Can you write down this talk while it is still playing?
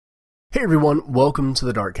Hey everyone, welcome to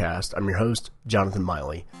the DarkCast. I'm your host, Jonathan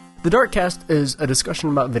Miley. The DarkCast is a discussion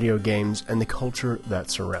about video games and the culture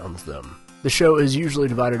that surrounds them. The show is usually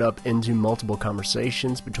divided up into multiple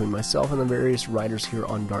conversations between myself and the various writers here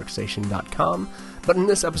on DarkStation.com, but in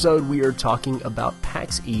this episode we are talking about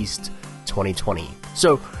PAX East 2020.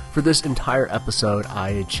 So, for this entire episode,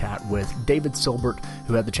 I chat with David Silbert,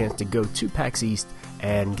 who had the chance to go to PAX East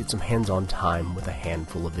and get some hands-on time with a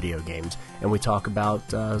handful of video games. And we talk about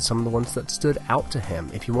some of the ones that stood out to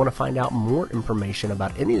him. If you want to find out more information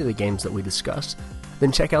about any of the games that we discussed,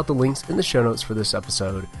 then check out the links in the show notes for this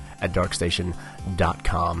episode at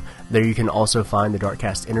DarkStation.com. There you can also find the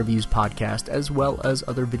DarkCast Interviews podcast, as well as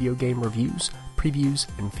other video game reviews, previews,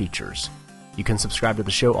 and features. You can subscribe to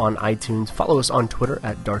the show on iTunes, follow us on Twitter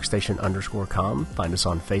at darkstation_com, find us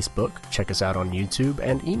on Facebook, check us out on YouTube,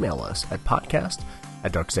 and email us at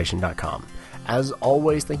podcast@darkstation.com. As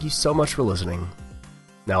always, thank you so much for listening.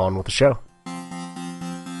 Now on with the show.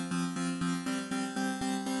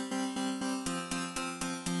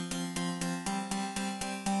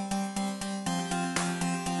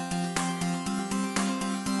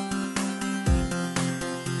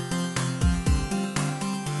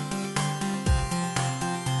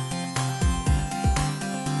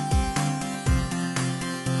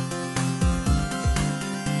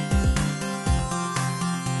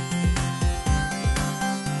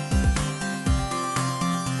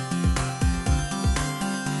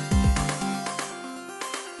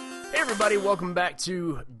 Everybody, welcome back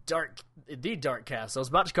to the DarkCast. I was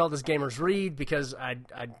about to call this Gamers Read because I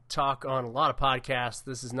talk on a lot of podcasts.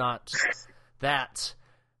 This is not that.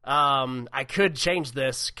 I could change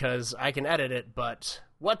this because I can edit it, but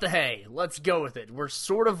what the hey? Let's go with it. We're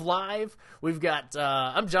sort of live. We've got,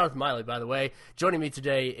 I'm Jonathan Miley, by the way. Joining me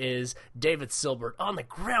today is David Silbert on the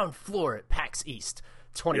ground floor at PAX East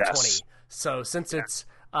 2020. Yes. So since it's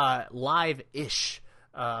live-ish,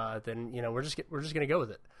 then we're just gonna go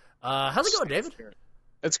with it. How's it going, David?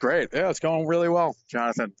 It's great. Yeah, it's going really well,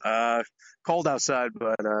 Jonathan. Cold outside,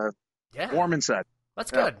 but warm inside.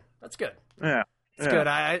 That's good. That's good. Yeah. It's good.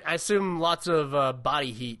 I assume lots of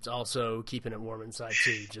body heat also keeping it warm inside,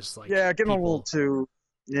 too, just like getting people. A little too,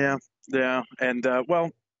 yeah. And,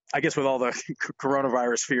 well, I guess with all the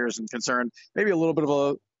coronavirus fears and concern, maybe a little bit of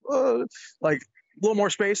a little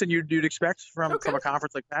more space than you'd expect from a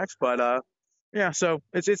conference like PAX, but, so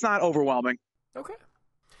it's not overwhelming. Okay.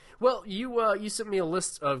 Well, you sent me a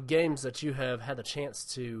list of games that you have had the chance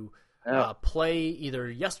to play either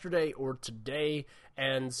yesterday or today,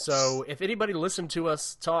 and so if anybody listened to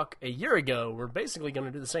us talk a year ago, we're basically going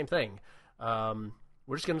to do the same thing.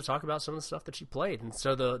 We're just going to talk about some of the stuff that you played, and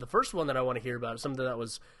so the first one that I want to hear about is something that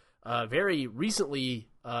was very recently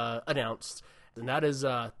announced, and that is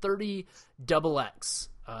 30XX.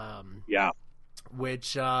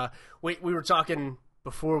 Which we were talking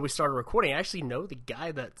before we started recording. I actually know the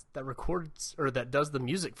guy that records or that does the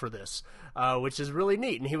music for this, which is really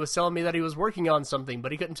neat. And he was telling me that he was working on something,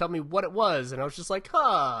 but he couldn't tell me what it was. And I was just like,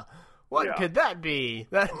 what could that be?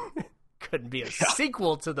 That couldn't be a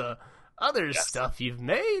sequel to the other stuff you've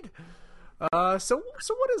made. So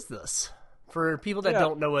what is this? For people that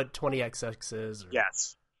don't know what 20XX is.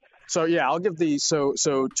 Yes. So I'll give so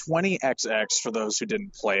 20XX, for those who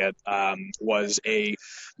didn't play it, was a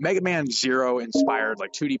Mega Man Zero inspired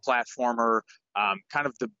 2D platformer. Kind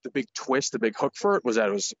of the big twist, the big hook for it was that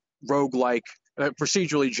it was roguelike,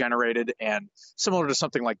 procedurally generated, and similar to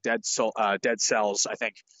something like Dead Cells. I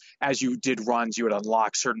think as you did runs, you would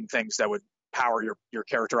unlock certain things that would power your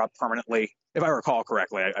character up permanently. If I recall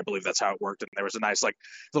correctly, I believe that's how it worked. And there was a nice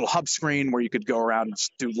little hub screen where you could go around and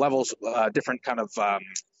do levels, different kind of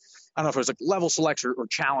I don't know if it was level selects or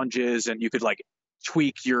challenges, and you could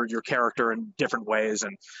tweak your character in different ways.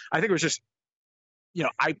 And I think it was just,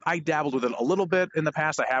 I dabbled with it a little bit in the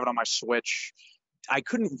past. I have it on my Switch. I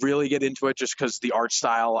couldn't really get into it just because the art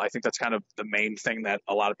style. I think that's kind of the main thing that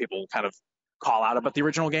a lot of people kind of call out about the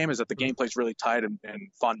original game, is that the gameplay is really tight and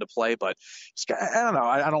fun to play. But I don't know.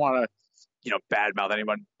 I don't want to, badmouth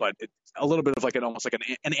anyone, but it's a little bit of almost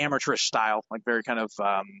an amateurish style, very kind of,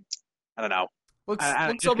 I don't know. Looks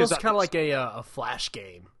almost kind of like a Flash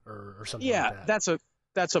game or something like that.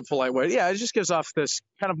 That's a polite way. Yeah, it just gives off this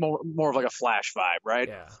kind of more of a Flash vibe, right?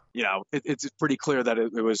 Yeah. It's pretty clear that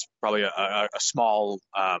it was probably a small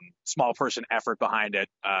person effort behind it,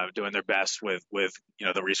 doing their best with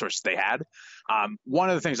the resources they had. One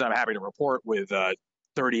of the things I'm happy to report with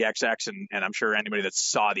 30XX, and I'm sure anybody that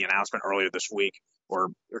saw the announcement earlier this week, or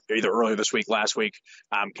either earlier this week, last week,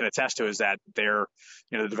 can attest to, is that they're,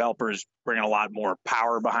 the developers bringing a lot more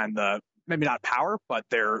power behind the maybe not power, but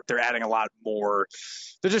they're adding a lot more.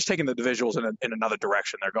 They're just taking the visuals in another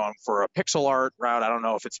direction. They're going for a pixel art route. I don't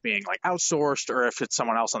know if it's being like outsourced or if it's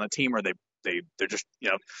someone else on the team, or they're just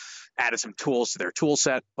added some tools to their tool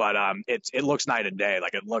set. But it looks night and day.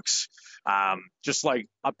 Like it looks just like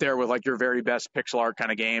up there with like your very best pixel art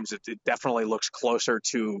kind of games. It definitely looks closer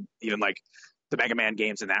to even like the Mega Man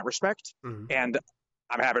games in that respect. Mm-hmm. And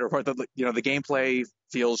I'm happy to report that the gameplay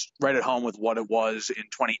feels right at home with what it was in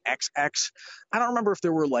 20XX. I don't remember if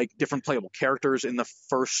there were like different playable characters in the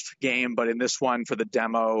first game, but in this one for the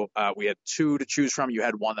demo, we had 2 to choose from. You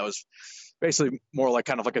had one that was basically more like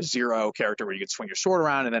kind of like a Zero character where you could swing your sword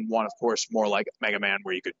around, and then one, of course, more like Mega Man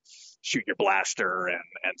where you could shoot your blaster.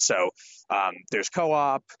 And so there's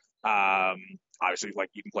co-op. Obviously, like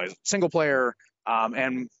you can play as a single player,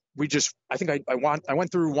 and I think I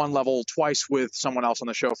went through one level twice with someone else on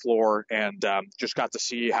the show floor, and just got to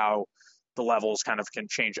see how the levels kind of can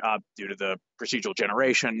change up due to the procedural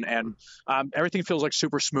generation, and everything feels like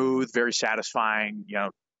super smooth, very satisfying.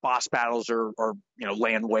 Boss battles are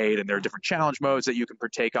land weight, and there are different challenge modes that you can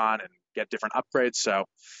partake on and get different upgrades. So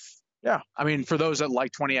yeah, I mean, for those that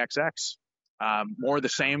like 20XX, more of the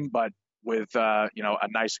same, but with a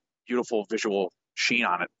nice, beautiful visual sheen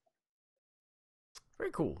on it.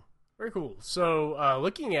 Very cool. Very cool. So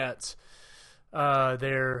looking at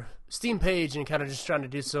their Steam page and kind of just trying to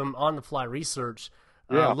do some on-the-fly research,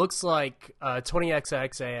 looks like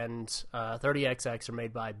 20XX and 30XX are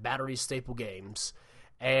made by Battery Staple Games.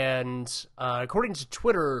 And according to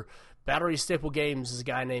Twitter, Battery Staple Games is a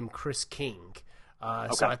guy named Chris King.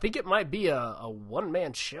 Okay. So I think it might be a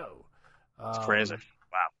one-man show. It's crazy.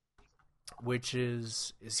 Wow. Which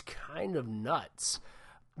is kind of nuts.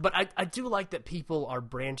 But I do like that people are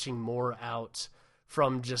branching more out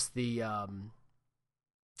from just the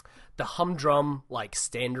humdrum, like,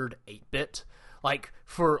 standard 8-bit. Like,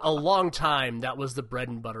 for a long time, that was the bread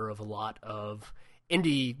and butter of a lot of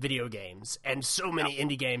indie video games. And so many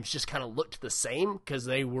indie games just kind of looked the same because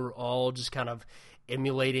they were all just kind of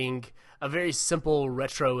emulating a very simple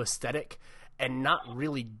retro aesthetic and not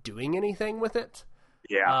really doing anything with it.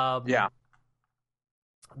 Yeah.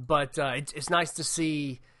 But it's nice to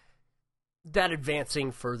see that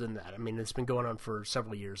advancing further than that. I mean, it's been going on for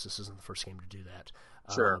several years. This isn't the first game to do that.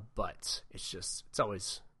 Sure. But it's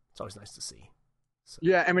always nice to see. So.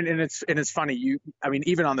 Yeah, I mean, and it's funny.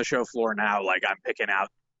 Even on the show floor now, like I'm picking out.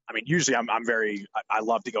 I mean, usually I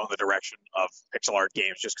love to go in the direction of pixel art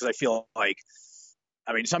games just because I feel like.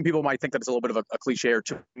 I mean, some people might think that it's a little bit of a cliche or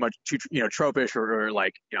too tropish or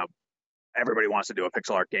like everybody wants to do a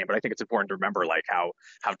pixel art game, but I think it's important to remember like how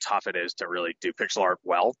tough it is to really do pixel art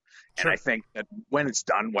well. Sure. And I think that when it's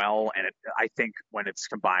done well, and I think when it's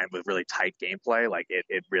combined with really tight gameplay, like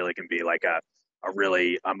it really can be like a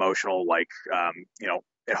really emotional, like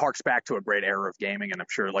it harks back to a great era of gaming, and I'm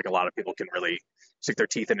sure like a lot of people can really stick their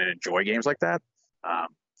teeth in and enjoy games like that.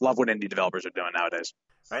 Love what indie developers are doing nowadays.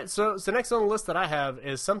 All right, so next on the list that I have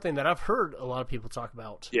is something that I've heard a lot of people talk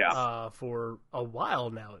about for a while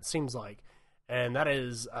now, it seems like, and that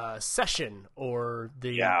is Session, or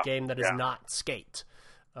the game that is not Skate.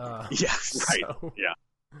 Right.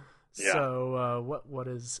 So what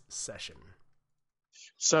is Session?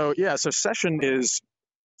 So Session is,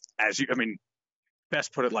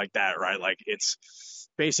 best put it like that, right? Like it's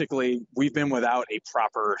basically, we've been without a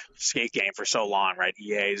proper skate game for so long, right?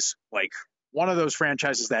 EA's like one of those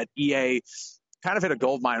franchises that EA kind of hit a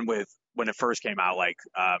gold mine with when it first came out. Like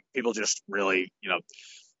people just really,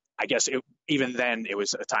 I guess even then it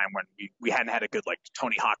was a time when we hadn't had a good like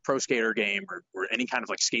Tony Hawk Pro Skater game or any kind of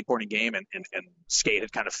like skateboarding game, and Skate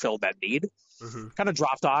had kind of filled that need. Mm-hmm. Kind of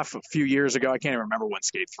dropped off a few years ago. I can't even remember when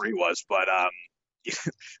Skate 3 was, but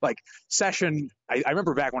like Session, I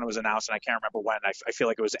remember back when it was announced, and I can't remember when. I feel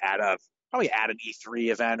like it was probably at an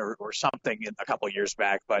E3 event or something a couple of years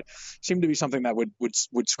back, but seemed to be something that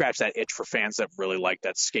would scratch that itch for fans that really like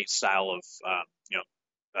that skate style of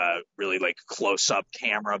really like close up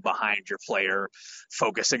camera behind your player,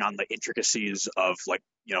 focusing on the intricacies of like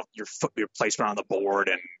your placement on the board,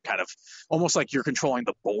 and kind of almost like you're controlling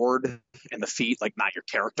the board and the feet, like not your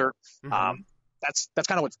character. Mm-hmm. That's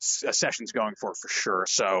kind of what Session's going for sure.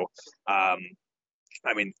 So,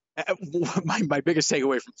 my biggest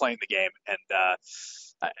takeaway from playing the game, and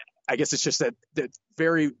I guess it's just that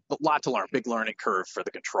very lot to learn, big learning curve for the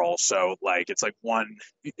control. So like it's like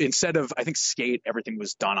instead of, I think Skate, everything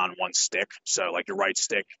was done on one stick. So like your right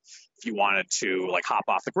stick, if you wanted to like hop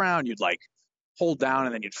off the ground, you'd like hold down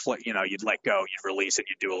and then you'd you'd let go, you'd release it,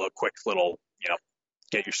 you'd do a little quick little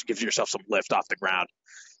gives yourself some lift off the ground.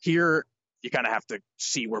 Here, you kind of have to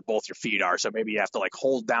see where both your feet are. So maybe you have to like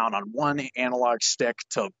hold down on one analog stick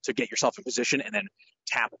to get yourself in position, and then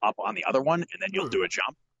tap up on the other one, and then you'll do a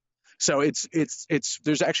jump. So it's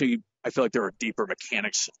there's actually, I feel like there are deeper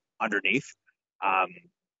mechanics underneath. I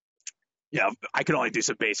could only do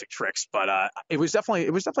some basic tricks, but it was definitely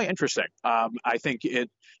interesting. I think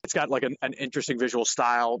it's got like an interesting visual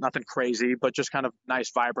style, nothing crazy, but just kind of nice,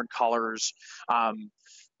 vibrant colors.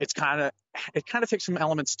 It kind of takes some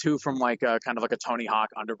elements too from like kind of like a Tony Hawk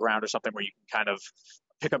Underground or something, where you can kind of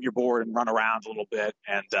pick up your board and run around a little bit,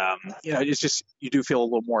 and it's just, you do feel a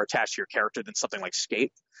little more attached to your character than something like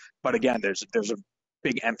Skate. But again, there's a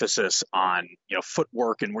big emphasis on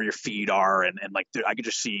footwork and where your feet are, and like I could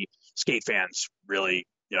just see Skate fans really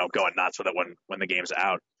going nuts with it when the game's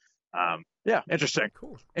out. Interesting.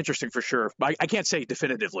 Cool. Interesting for sure. I can't say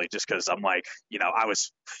definitively, just because I'm like, I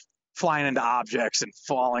was flying into objects and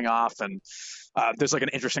falling off, and there's like an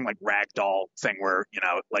interesting like ragdoll thing where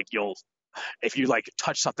like if you like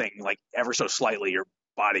touch something like ever so slightly, your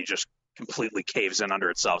body just completely caves in under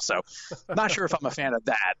itself. So I'm not sure if I'm a fan of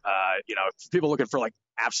that. If people looking for like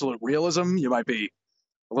absolute realism, you might be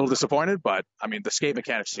a little disappointed, but I mean, the skate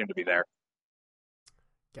mechanics seem to be there.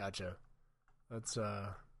 Gotcha. That's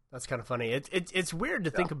kind of funny. It's weird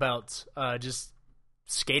to think about just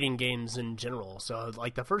skating games in general. So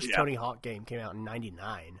like the first Tony Hawk game came out in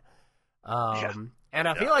 '99, and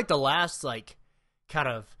I feel like the last like kind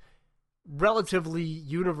of relatively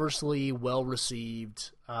universally well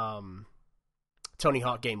received Tony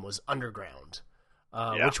Hawk game was Underground,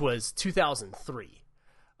 which was 2003.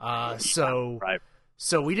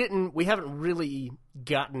 So we haven't really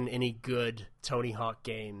gotten any good Tony Hawk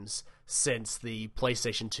games since the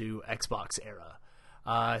PlayStation 2 Xbox era.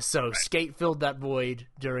 Skate filled that void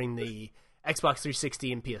during the Xbox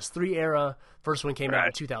 360 and PS3 era. First one came out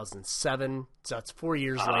in 2007, so that's 4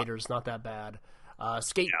 years later. It's not that bad.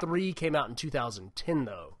 Skate 3 came out in 2010,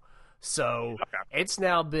 though. So it's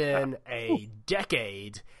now been a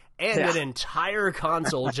decade and an entire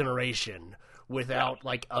console generation without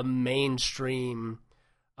like a mainstream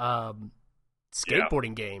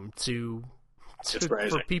skateboarding game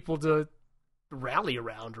for people to rally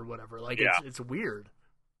around or whatever. Like it's weird.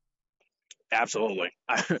 Absolutely.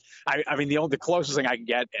 I mean, the closest thing I can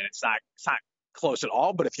get, and it's not close at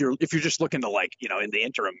all, but if you're just looking to like in the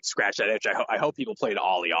interim scratch that itch, I hope people played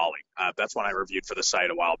Ollie Ollie. That's one I reviewed for the site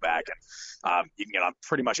a while back, and you can get on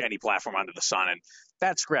pretty much any platform under the sun, and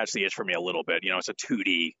that scratched the itch for me a little bit. It's a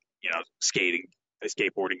 2D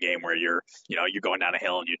skateboarding game where you're going down a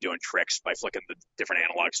hill and you're doing tricks by flicking the different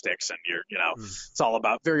analog sticks, and it's all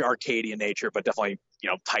about very arcadey in nature, but definitely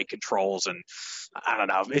tight controls, and I don't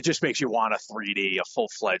know, it just makes you want a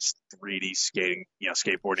full-fledged 3D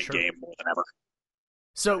skateboarding game more than ever.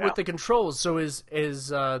 So with the controls, so is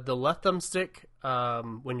the left thumbstick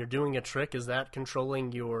when you're doing a trick, is that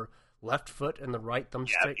controlling your left foot and the right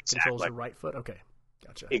thumbstick controls your right foot? Okay.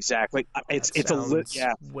 Gotcha. Exactly. It's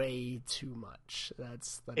way too much.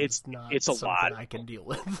 That's not it's a something lot. I can deal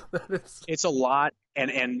with. It's a lot,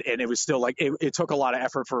 and it was still like it took a lot of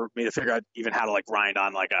effort for me to figure out even how to like grind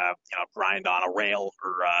on a rail,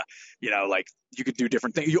 or like you could do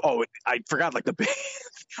different things. I forgot like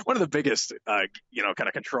one of the biggest kind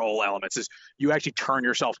of control elements is you actually turn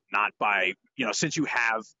yourself not by since you're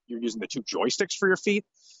using the two joysticks for your feet.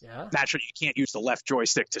 Yeah. Naturally, you can't use the left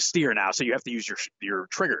joystick to steer now, so you have to use your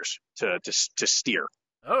triggers to steer.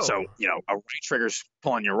 Oh. So a right trigger's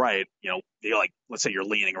pulling you right. Let's say you're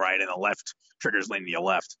leaning right, and the left trigger's leaning you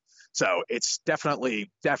left. So it's definitely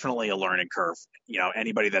a learning curve.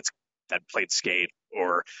 Anybody that played Skate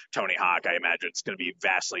or Tony Hawk, I imagine it's going to be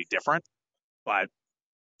vastly different. But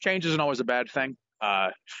change isn't always a bad thing.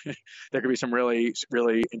 There could be some really,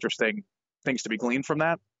 really interesting things to be gleaned from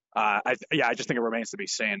that. I just think it remains to be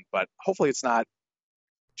seen, but hopefully it's not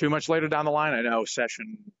too much later down the line. I know it's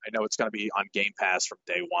going to be on Game Pass from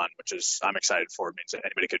day one, which is I'm excited for. It means that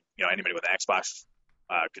anybody with an Xbox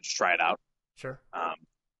could just try it out. Sure. And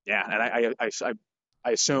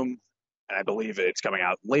I assume and I believe it's coming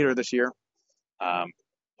out later this year.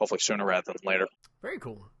 Hopefully sooner rather than later. Very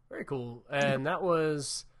cool. Very cool. And that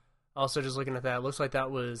was also, just looking at that, looks like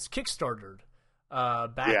that was Kickstartered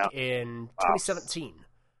back in 2017.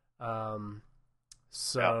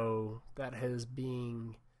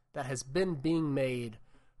 That has been being made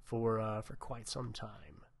for quite some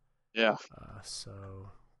time. Yeah.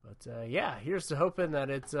 Here's to hoping that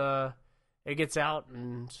it gets out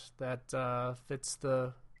and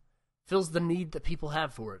that fills the need that people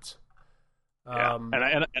have for it. And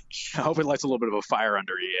I hope it lights a little bit of a fire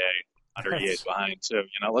under EA's behind too.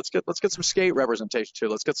 Let's get some skate representation too.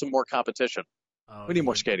 Let's get some more competition. We need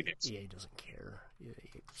more skating games. EA doesn't care.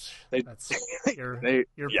 They,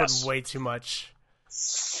 You're yes. putting way too much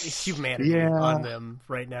humanity on them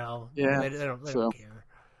right now. Yeah. They don't care.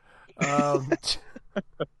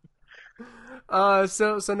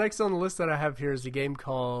 So next on the list that I have here is a game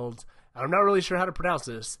called, I'm not really sure how to pronounce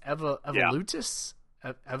this, Evolutus?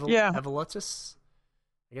 Evolutus?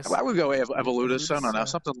 I guess I would go Evolutus. I don't know.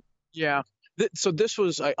 Something. Yeah. So this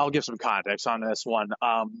was, I'll give some context on this one.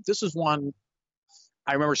 This is one,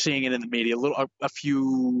 I remember seeing it in the media a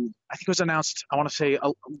few, I think it was announced, I want to say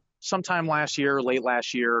sometime last year, late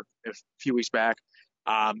last year, a few weeks back.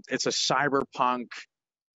 It's a cyberpunk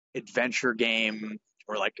adventure game,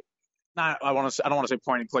 or like, I don't want to say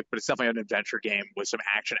point and click, but it's definitely an adventure game with some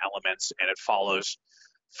action elements, and it follows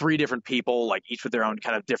three different people, like each with their own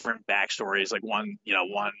kind of different backstories. Like one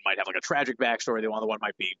might have like a tragic backstory. The other one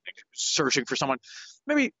might be searching for someone.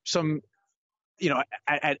 Maybe some,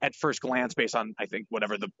 at first glance, based on, I think,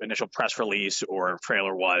 whatever the initial press release or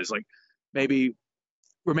trailer was, like maybe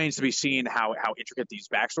remains to be seen how intricate these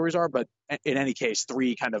backstories are. But in any case,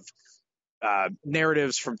 three kind of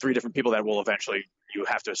narratives from three different people that will eventually, you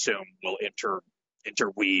have to assume, will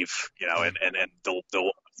interweave, and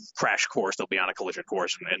they'll crash course. They'll be on a collision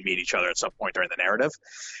course and meet each other at some point during the narrative.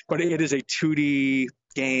 But it is a 2D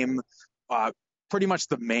game. Pretty much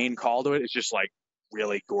the main call to it is just like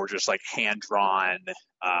really gorgeous, like hand drawn,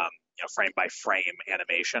 frame by frame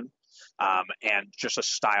animation, and just a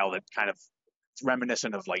style that kind of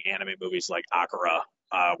reminiscent of like anime movies like Akira,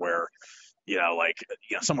 where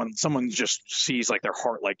someone just sees like their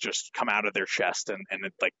heart like just come out of their chest and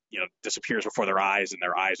it like disappears before their eyes, and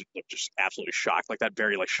their eyes look just absolutely shocked, like that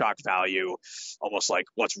very like shock value, almost like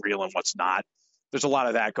what's real and what's not. There's a lot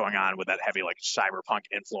of that going on with that heavy like cyberpunk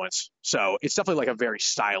influence. So it's definitely like a very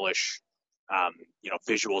stylish,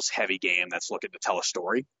 visuals heavy game that's looking to tell a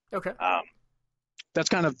story. Okay. That's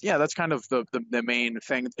kind of the main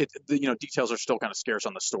thing. Details are still kind of scarce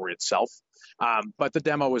on the story itself. But the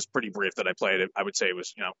demo was pretty brief that I played. I would say it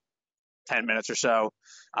was 10 minutes or so.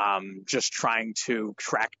 Just trying to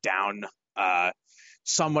track down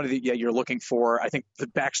somebody that you're looking for. I think the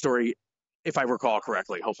backstory, if I recall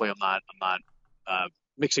correctly, hopefully I'm not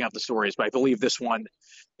mixing up the stories, but I believe this one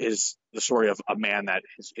is the story of a man that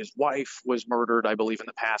his wife was murdered, I believe, in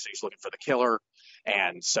the past. He's looking for the killer.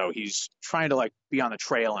 And so he's trying to like be on the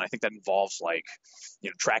trail. And I think that involves like,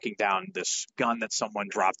 tracking down this gun that someone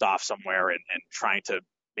dropped off somewhere and trying to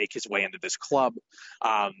make his way into this club.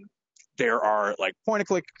 There are like point and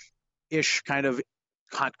click ish kind of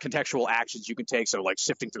contextual actions you can take. So like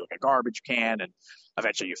sifting through like a garbage can, and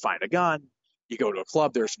eventually you find a gun. You go to a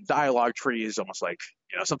club, there's some dialogue trees, almost like,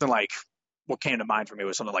 something like what came to mind for me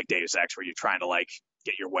was something like Deus Ex, where you're trying to like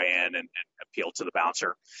get your way in and appeal to the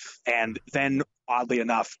bouncer. And then oddly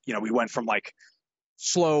enough, we went from like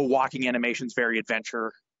slow walking animations, very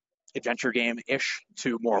adventure game-ish,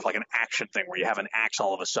 to more of like an action thing where you have an axe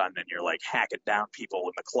all of a sudden and you're like hacking down people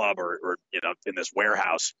in the club or in this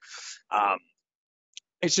warehouse.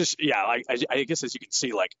 It's just, I guess as you can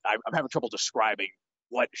see, like I'm having trouble describing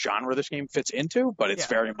what genre this game fits into, but it's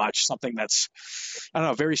very much something that's, I don't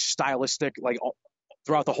know, very stylistic. Like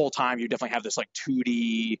throughout the whole time, you definitely have this like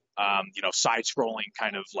 2D, side-scrolling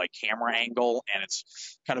kind of like camera angle, and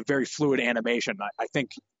it's kind of very fluid animation. I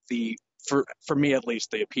think for me at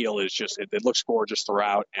least, the appeal is just it looks gorgeous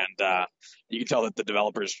throughout, and you can tell that the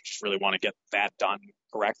developers just really want to get that done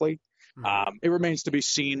correctly. Mm-hmm. It remains to be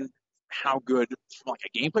seen how good from like a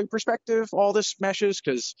gameplay perspective all this meshes,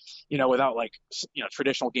 because without like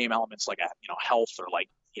traditional game elements like health or like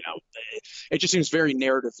it just seems very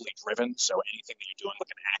narratively driven. So anything that you're doing like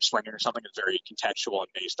an axe swinging or something is very contextual and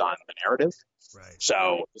based on the narrative. Right.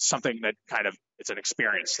 So it's something that kind of, it's an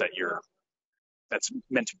experience that's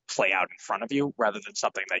meant to play out in front of you, rather than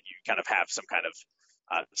something that you kind of have some kind of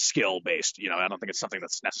skill based. I don't think it's something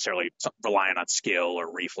that's necessarily reliant on skill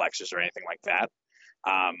or reflexes or anything like that.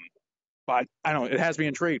 But I don't know, it has me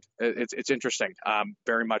intrigued. It's interesting.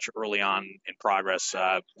 Very much early on in progress.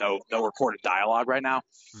 No recorded dialogue right now.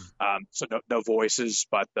 So no voices,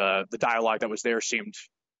 but the dialogue that was there seemed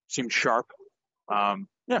sharp.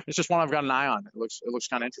 It's just one I've got an eye on. It looks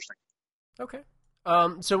kind of interesting. Okay.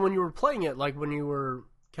 So when you were playing it, like when you were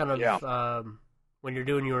kind of when you're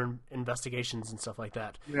doing your investigations and stuff like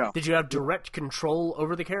that, did you have direct control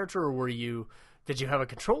over the character, or did you have a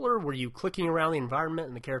controller? Were you clicking around the environment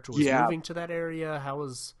and the character was moving to that area? How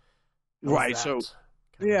was right? That so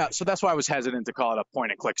Yeah, so that's why I was hesitant to call it a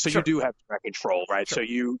point and click. So Sure. you do have direct control, right? Sure.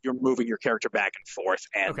 So you're moving your character back and forth,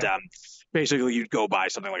 and Okay. basically you'd go by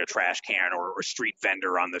something like a trash can or street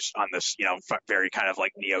vendor on this very kind of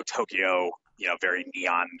like Neo Tokyo, very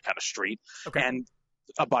neon kind of street, Okay. and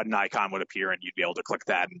a button icon would appear, and you'd be able to click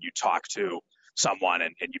that, and you talk to someone,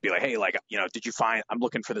 and you'd be like, hey, like, did you find? I'm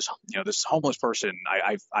looking for this homeless person.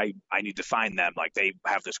 I need to find them. Like they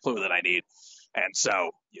have this clue that I need, and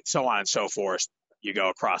so on and so forth. You go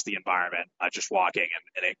across the environment, just walking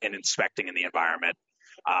and inspecting in the environment.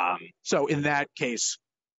 So in that case,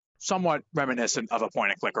 somewhat reminiscent of a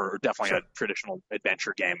point and click, or definitely Sure. a traditional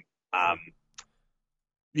adventure game.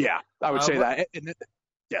 Yeah, I would say that.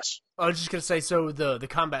 Yes. I was just gonna say, so the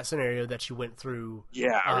combat scenario that you went through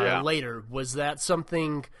Yeah. later, was that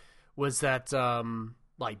something? Was that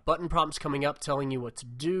like button prompts coming up telling you what to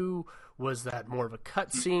do? Was that more of a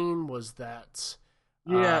cutscene? Was that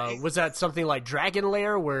Yeah. was that something like Dragon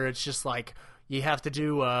Lair, where it's just like you have to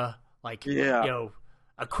do Yeah.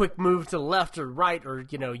 a quick move to the left or right, or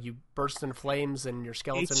you burst into flames and your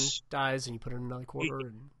skeleton It's dies and you put in another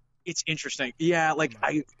quarter? it's interesting. Yeah, like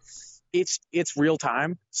it's real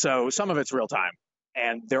time. So some of it's real time,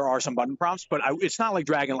 and there are some button prompts, but it's not like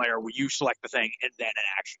Dragon Lair where you select the thing and then an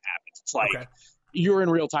action happens. It's like Okay. you're in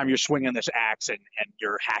real time. You're swinging this axe and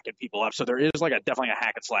you're hacking people up. So there is like definitely a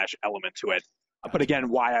hack and slash element to it. But again,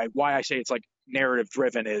 why I say it's like narrative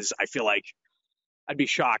driven is I feel like I'd be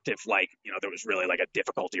shocked if there was really like a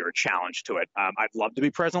difficulty or a challenge to it. I'd love to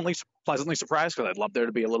be pleasantly surprised because I'd love there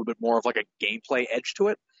to be a little bit more of like a gameplay edge to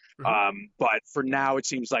it. But for now, it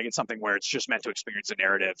seems like it's something where it's just meant to experience the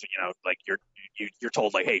narrative. Like you're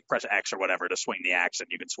told like, hey, press X or whatever to swing the axe, and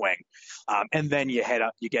you can swing. And then you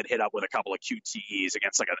get hit up with a couple of QTEs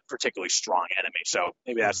against like a particularly strong enemy. So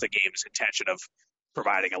maybe that's the game's intention of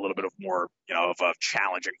providing a little bit of more, of a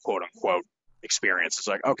challenging quote unquote experience. It's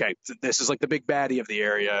like, okay, this is like the big baddie of the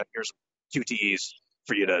area. Here's QTEs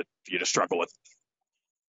for you to struggle with.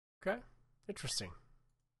 Okay. Interesting.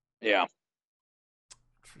 Yeah.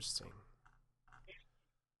 Interesting.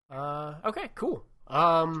 Okay, cool.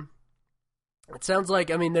 It sounds like,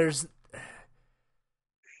 it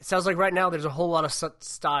sounds like right now there's a whole lot of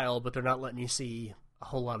style, but they're not letting you see a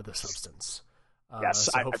whole lot of the substance. Yes,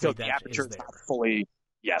 so I feel like the aperture is not fully.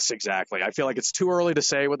 Yes, exactly. I feel like it's too early to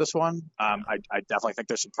say with this one. I definitely think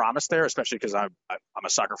there's some promise there, especially because I'm a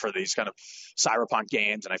sucker for these kind of cyberpunk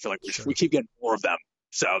games, and I feel like we keep getting more of them.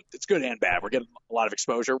 So it's good and bad. We're getting a lot of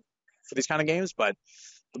exposure for these kind of games, but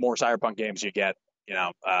the more cyberpunk games you get,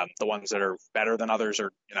 the ones that are better than others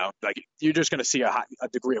are, like you're just going to see a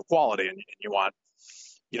degree of quality, and you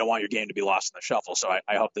don't want your game to be lost in the shuffle. So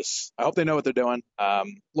I hope they know what they're doing.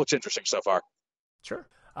 Looks interesting so far. Sure.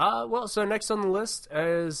 Well, so next on the list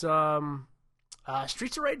is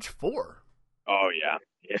Streets of Rage 4. Oh yeah.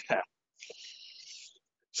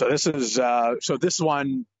 So this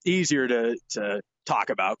one easier to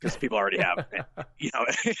talk about because people already have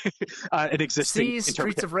an existing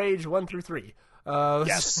Streets of Rage 1 through 3.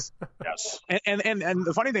 Yes. And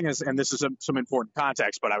the funny thing is, and this is some important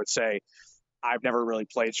context, but I would say I've never really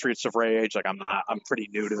played Streets of Rage. Like I'm pretty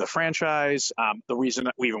new to the franchise. The reason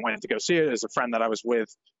that we even went to go see it is a friend that I was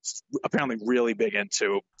with, apparently really big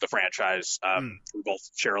into the franchise. We both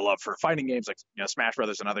share a love for fighting games like Smash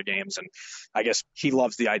Brothers and other games, and I guess he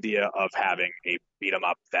loves the idea of having a beat 'em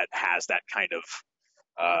up that has that kind of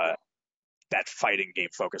that fighting game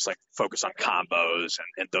focus on combos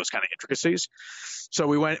and those kind of intricacies. So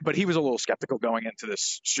we went, but he was a little skeptical going into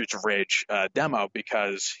this Streets of Rage demo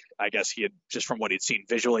because I guess he had, just from what he'd seen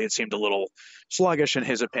visually, it seemed a little sluggish in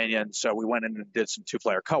his opinion. So we went in and did some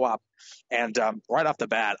 2-player co-op, and right off the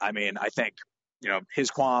bat, I think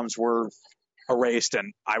his qualms were erased,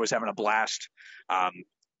 and I was having a blast.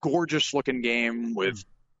 Gorgeous looking game with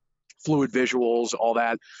fluid visuals, all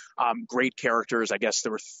that. Great characters. I guess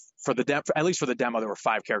there were at least for the demo, there were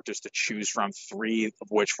 5 characters to choose from, 3 of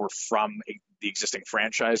which were from the existing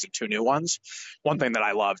franchise and 2 new ones. One thing that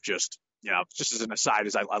I love, just as an aside,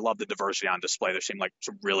 is I love the diversity on display. There seemed like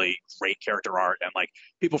some really great character art and like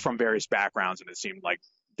people from various backgrounds, and it seemed like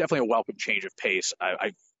definitely a welcome change of pace.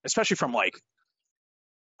 I especially from like.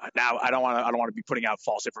 Now, I don't want to be putting out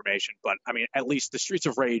false information, but at least the Streets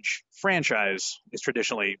of Rage franchise is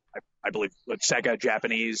traditionally, I believe, Sega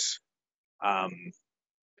Japanese.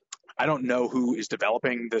 I don't know who is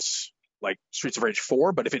developing this, like Streets of Rage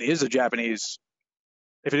 4, but if it is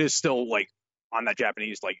still like on that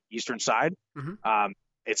Japanese like Eastern side,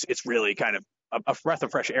 it's really kind of a breath of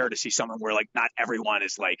fresh air to see someone where like not everyone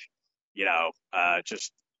is like,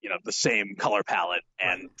 just the same color palette,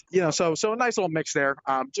 and so a nice little mix there.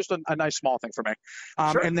 Just a nice small thing for me.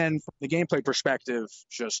 Sure. And then from the gameplay perspective,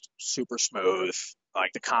 just super smooth.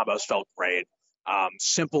 Like the combos felt great.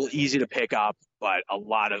 Simple, easy to pick up, but a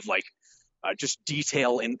lot of just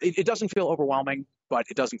detail, and it doesn't feel overwhelming, but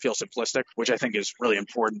it doesn't feel simplistic, which I think is really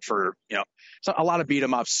important for so a lot of beat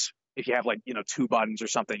 'em ups. If you have two buttons or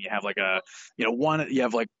something, you have you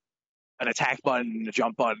have an attack button, a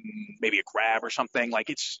jump button, maybe a grab or something.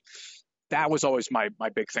 That was always my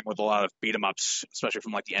big thing with a lot of beat 'em ups, especially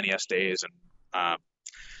from the NES days. And I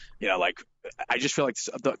just feel like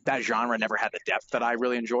that genre never had the depth that I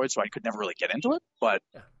really enjoyed, so I could never really get into it. But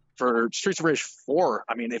for Streets of Rage 4,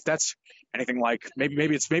 I mean, if that's anything like,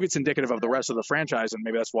 maybe it's indicative of the rest of the franchise, and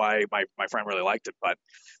maybe that's why my friend really liked it. But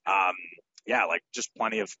just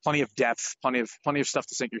plenty of depth, plenty of stuff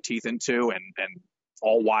to sink your teeth into, and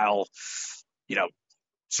all while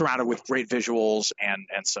surrounded with great visuals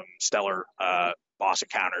and some stellar boss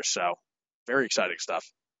encounters. So very exciting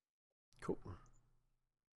stuff. Cool.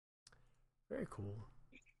 Very cool.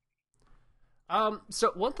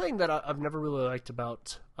 So one thing that I've never really liked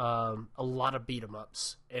about a lot of beat 'em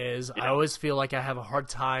ups is I always feel like I have a hard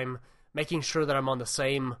time making sure that I'm on the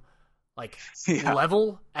same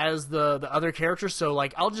level as the other characters. So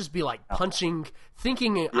I'll just be punching,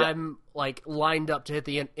 thinking I'm lined up to hit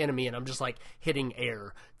the enemy, and I'm just hitting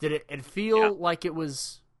air. Did it feel like it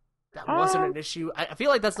was that wasn't an issue? I feel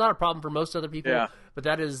like that's not a problem for most other people, but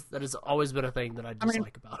that has always been a thing that I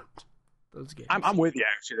dislike about those games. I'm with you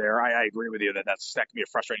actually there. I agree with you that can be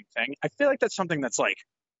a frustrating thing. I feel like that's something that's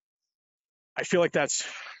I feel like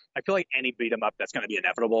any beat 'em up that's going to be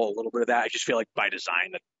inevitable, a little bit of that. I just feel like by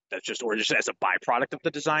design that's just as a byproduct of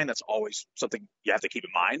the design, that's always something you have to keep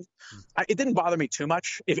in mind. It didn't bother me too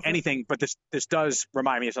much, if anything, but this does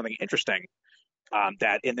remind me of something interesting,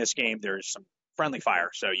 that in this game there's some friendly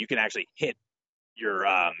fire, so you can actually hit your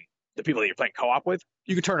the people that you're playing co-op with.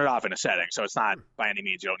 You can turn it off in a setting, so it's not by any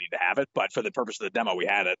means you don't need to have it, but for the purpose of the demo we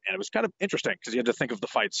had it, and it was kind of interesting because you had to think of the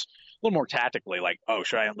fights a little more tactically,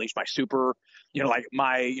 should I unleash my super,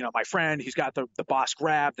 my friend, he's got the boss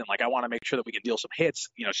grabbed, and I want to make sure that we can deal some hits,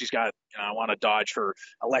 she's got, I want to dodge her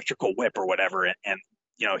electrical whip or whatever, and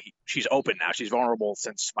she's open now, she's vulnerable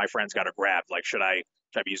since my friend's got her grabbed, should I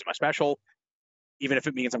be using my special, even if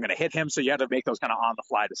it means I'm going to hit him? So you have to make those kind of on the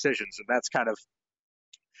fly decisions, and that's kind of,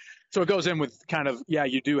 so it goes in with kind of,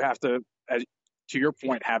 you do have to, to your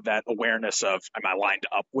point, have that awareness of, am I lined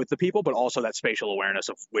up with the people, but also that spatial awareness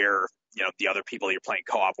of where, the other people that you're playing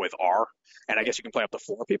co-op with are. And I guess you can play up to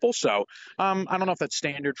 4 people. So I don't know if that's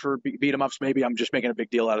standard for beat 'em ups. Maybe I'm just making a big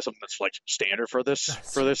deal out of something that's standard for this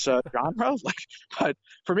genre. But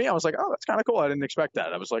for me, I was like, oh, that's kind of cool. I didn't expect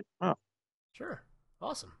that. I was like, oh. Sure.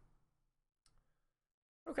 Awesome.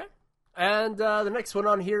 Okay. And the next one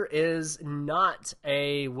on here is not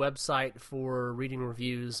a website for reading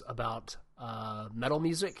reviews about metal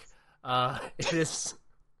music. It is.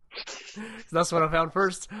 That's what I found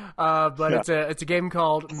first. But it's a game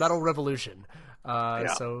called Metal Revolution.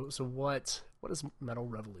 So what is Metal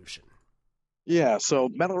Revolution? Yeah. So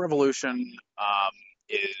Metal Revolution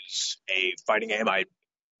is a fighting game. I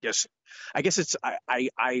guess it's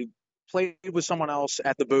I played with someone else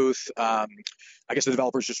at the booth. I guess the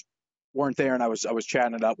developers just weren't there, and I was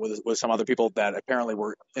chatting it up with some other people that apparently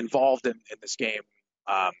were involved in this game.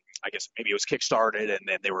 I guess maybe it was kickstarted, and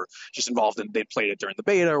then they were just involved and they played it during the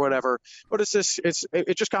beta or whatever. But it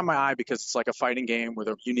just caught my eye because it's a fighting game with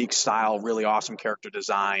a unique style, really awesome character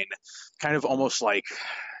design, kind of almost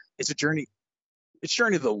it's a journey. It's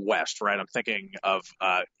Journey to the West, right? I'm thinking of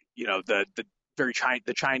the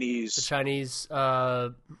Chinese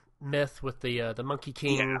myth with the Monkey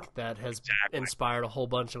King that has inspired a whole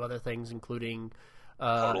bunch of other things, including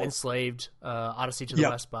Enslaved, Odyssey to the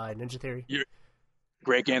West by Ninja Theory.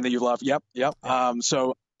 Great game that you love. Yep.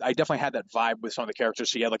 So I definitely had that vibe with some of the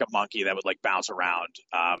characters. So you had a monkey that would bounce around.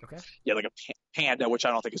 You had a panda, which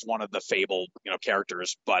I don't think is one of the Fable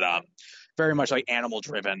characters, but very much animal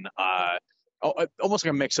driven. Almost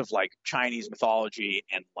a mix of Chinese mythology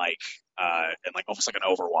and almost an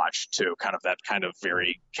Overwatch too, kind of that kind of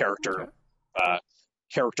very character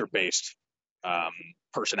based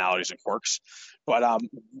personalities and quirks. But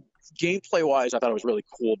gameplay wise, I thought it was really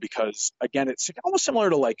cool because again, it's almost similar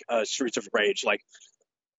to Streets of Rage.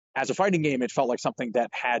 As a fighting game, it felt like something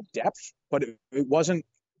that had depth, but it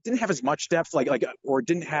didn't have as much depth, or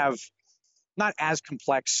didn't have, not as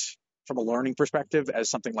complex from a learning perspective as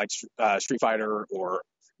something like Street Fighter or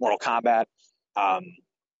Mortal Kombat. I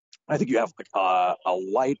think you have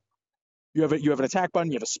you have an attack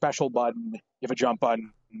button, you have a special button, you have a jump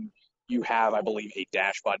button, you have, I believe, a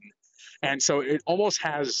dash button. And so it almost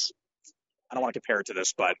has, I don't want to compare it to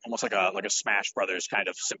this, but almost like a Smash Brothers kind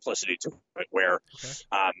of simplicity to it, where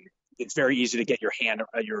um, it's very easy to get your head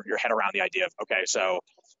around the idea of, okay, so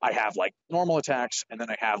I have like normal attacks, and then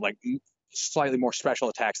I have like slightly more special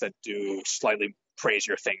attacks that do slightly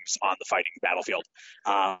crazier things on the fighting battlefield,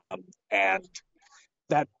 and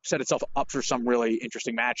that set itself up for some really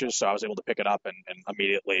interesting matches. So I was able to pick it up and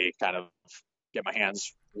immediately kind of get my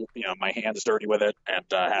hands dirty with it, and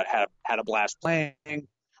had a blast playing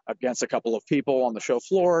against a couple of people on the show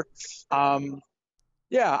floor.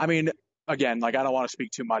 Yeah, I mean, again, like I don't want to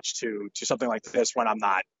speak too much to something like this when I'm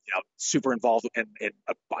not, super involved in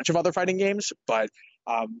a bunch of other fighting games, but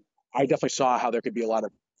I definitely saw how there could be a lot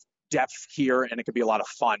of depth here, and it could be a lot of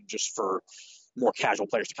fun just for more casual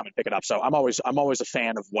players to come and pick it up. So I'm always a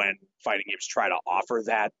fan of when fighting games try to offer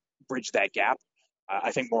that, bridge that gap.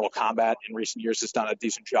 I think Mortal Kombat in recent years has done a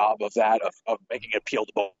decent job of that, of making it appeal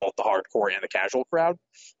to both the hardcore and the casual crowd.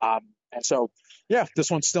 And so, yeah, this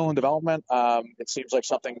one's still in development. It seems like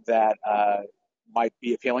something that might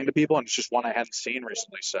be appealing to people, and it's just one I hadn't seen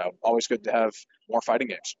recently. So always good to have more fighting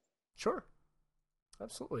games. Sure.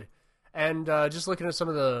 Absolutely. And just looking at some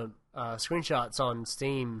of the screenshots on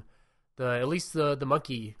Steam, at least the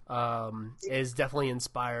monkey is definitely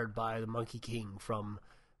inspired by the Monkey King from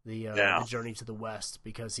the Journey to the West,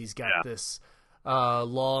 because he's got this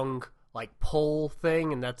long like pole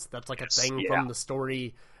thing, and that's like a thing from the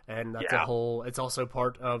story, and that's it's also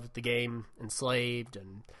part of the game Enslaved,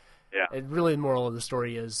 and really the moral of the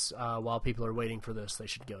story is while people are waiting for this, they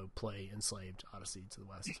should go play Enslaved Odyssey to the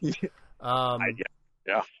West.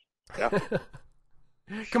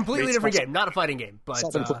 Completely different game, not a fighting game, but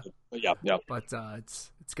it's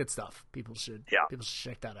good stuff. People should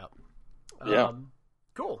check that out.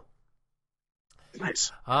 Cool.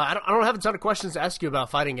 Nice. I don't have a ton of questions to ask you about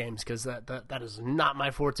fighting games, because that is not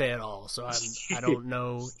my forte at all. So I don't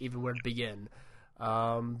know even where to begin.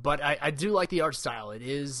 But I do like the art style. It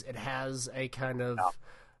has a kind of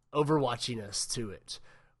Overwatchiness to it,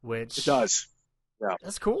 which it does. Yeah,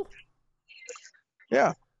 that's cool.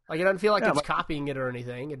 Yeah. Like, it doesn't feel like it's copying it or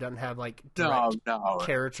anything. It doesn't have like direct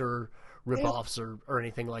character ripoffs or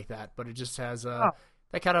anything like that. But it just has that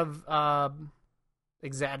kind of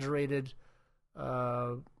exaggerated,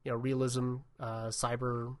 realism,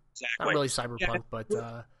 cyber, not really cyberpunk, but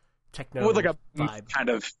techno with like a vibe. Kind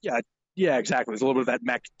of, yeah, exactly. There's a little bit of that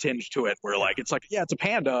mech tinge to it, where like it's like, it's a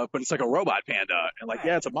panda, but it's like a robot panda, and like,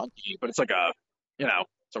 it's a monkey, but it's like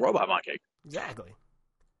it's a robot monkey. Exactly.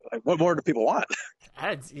 Like, what more do people want?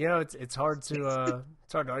 It's hard to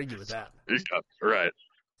argue with that. Yeah, right.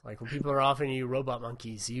 Like, when people are offering you robot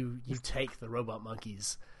monkeys, you take the robot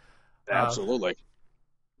monkeys. Absolutely.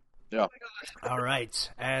 Yeah. All right.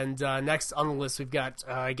 And next on the list, we've got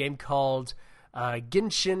a game called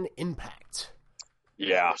Genshin Impact.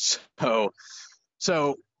 Yeah.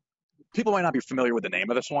 So people might not be familiar with the name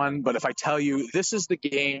of this one, but if I tell you, this is the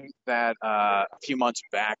game that a few months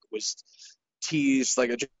back was teased,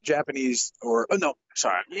 like a Japanese, I think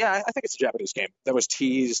it's a Japanese game that was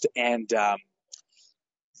teased, and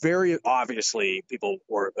very obviously people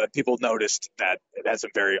noticed that it has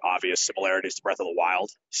some very obvious similarities to Breath of the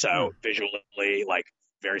Wild. So visually, like,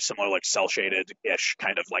 very similar, like cell shaded ish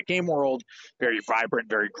kind of like game world, very vibrant,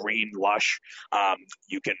 very green, lush.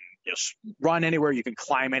 You can run anywhere, you can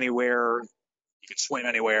climb anywhere, you can swim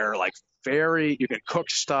anywhere, like you can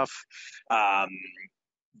cook stuff.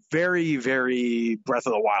 Very, very Breath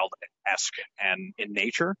of the Wild-esque and in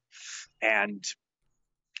nature. And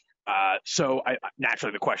so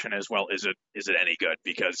naturally the question is, well, is it any good?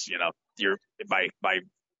 Because, you're by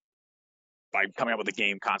coming up with a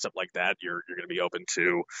game concept like that, you're going to be open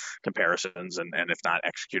to comparisons, and if not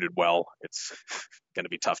executed well, it's going to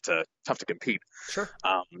be tough to compete. Sure.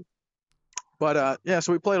 So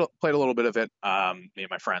we played a little bit of it. Me and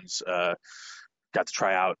my friends got to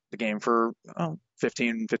try out the game for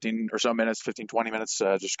 15 or so minutes, 15, 20 minutes,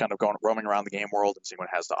 just kind of roaming around the game world and seeing what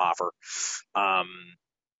it has to offer.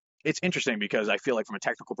 It's interesting because I feel like from a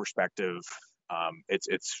technical perspective,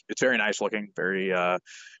 it's very nice looking, very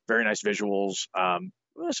nice visuals. Some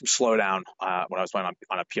slowdown when I was playing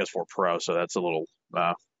on a PS4 Pro, so that's a little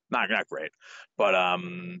not great. But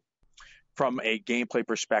from a gameplay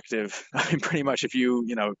perspective, I mean, pretty much if you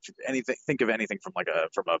think of anything from a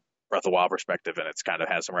Breath of the Wild perspective, and it's kind of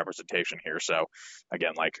has some representation here. So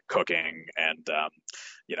again, like cooking, and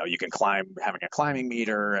you can climb, having a climbing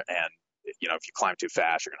meter, and if you climb too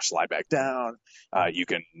fast, you're going to slide back down. You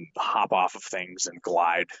can hop off of things and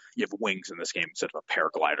glide. You have wings in this game instead of a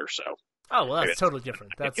paraglider, so Oh well, that's totally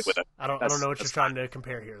different. That's I don't know what you're trying to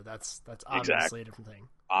compare here. That's obviously a different thing.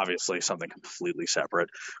 Obviously something completely separate.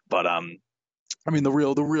 But I mean the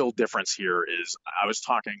real difference here is I was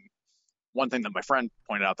talking. One thing that my friend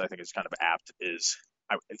pointed out that I think is kind of apt is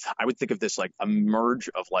I would think of this like a merge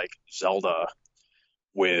of like Zelda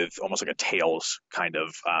with almost like a Tales kind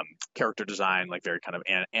of character design, like very kind of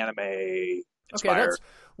anime inspired. Okay, that's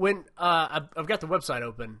when I've got the website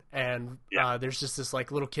open, and there's just this like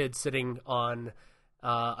little kid sitting on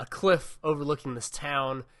a cliff overlooking this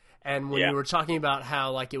town. And when you were talking about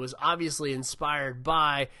how like it was obviously inspired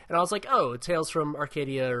by, and I was like, oh, Tales from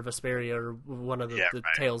Arcadia or Vesperia or one of the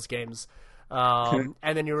Tales games. And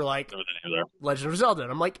then you were like, Legend of Zelda.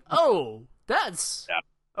 And I'm like, oh, that's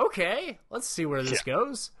okay. Let's see where this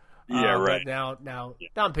goes. But now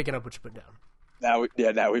I'm picking up what you put down. Now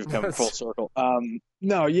we've come full circle.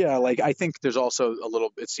 Like I think there's also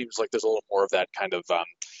it seems like there's a little more of that kind of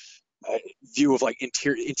view of like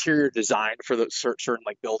interior design for the certain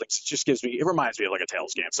like buildings. It reminds me of like a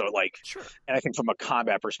Tales game. So like, sure. And I think from a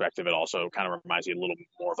combat perspective, it also kind of reminds me a little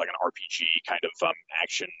more of like an RPG kind of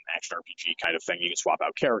action RPG kind of thing. You can swap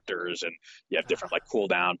out characters and you have different like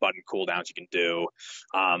button cooldowns you can do.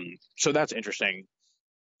 So that's interesting.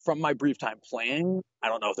 From my brief time playing, I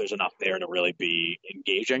don't know if there's enough there to really be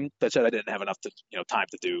engaging. That said, I didn't have enough time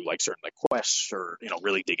to do like certain like quests or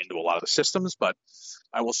really dig into a lot of the systems. But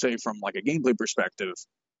I will say, from like a gameplay perspective,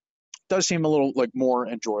 it does seem a little like more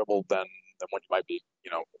enjoyable than what you might be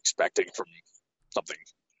expecting from something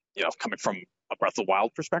coming from a Breath of the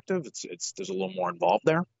Wild perspective. It's there's a little more involved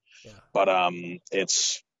there. Yeah. But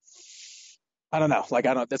it's. I don't know. Like,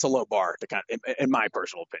 that's a low bar to kind of, in my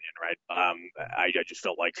personal opinion, right? I just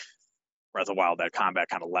felt like Breath of the Wild, that combat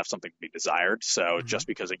kind of left something to be desired. So just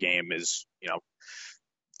because a game is,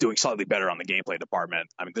 doing slightly better on the gameplay department,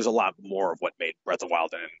 I mean, there's a lot more of what made Breath of the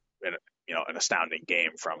Wild an astounding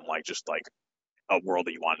game, from like just like a world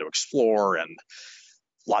that you wanted to explore and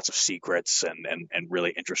lots of secrets and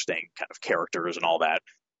really interesting kind of characters and all that.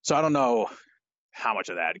 So I don't know how much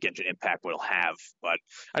of that Genshin Impact will have, but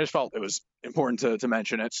I just felt it was important to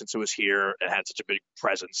mention it since it was here. It had such a big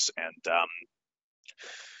presence, and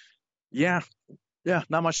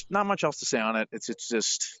not much else to say on it. It's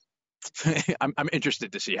just I'm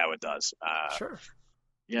interested to see how it does. Sure.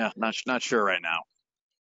 Yeah, not sure right now.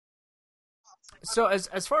 So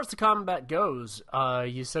as far as the combat goes,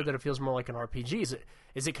 you said that it feels more like an RPG.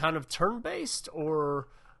 Is it kind of turn based, or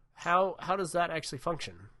how does that actually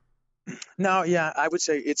function? No, yeah, I would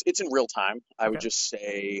say it's in real time. I would just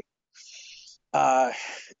say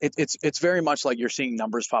it's very much like you're seeing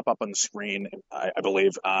numbers pop up on the screen, I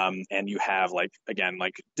believe, and you have like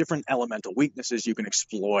different elemental weaknesses you can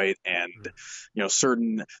exploit, and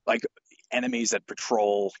certain like enemies that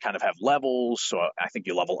patrol kind of have levels. So I think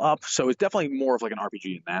you level up. So it's definitely more of like an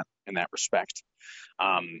RPG in that respect.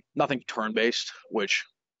 Nothing turn based, which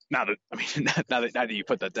now that you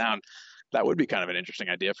put that down, that would be kind of an interesting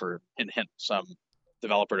idea for some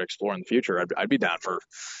developer to explore in the future. I'd be down for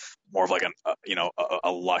more of like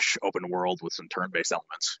a lush open world with some turn-based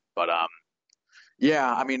elements. But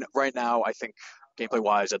I mean, right now I think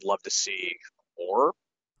gameplay-wise, I'd love to see more.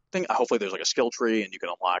 Hopefully there's like a skill tree and you can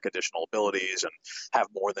unlock additional abilities and have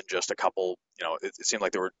more than just a couple. It seemed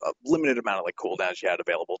like there were a limited amount of like cooldowns you had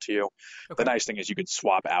available to you. Okay. The nice thing is you could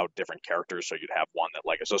swap out different characters, so you'd have one that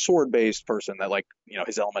like is a sword-based person that like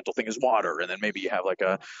his elemental thing is water, and then maybe you have like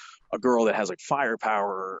a girl that has like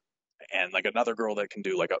firepower, and like another girl that can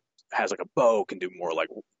do has like a bow, can do more like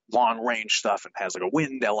long range stuff, and has like a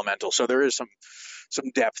wind elemental. So there is some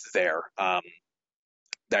depth there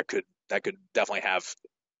that could definitely have.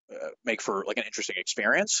 Make for like an interesting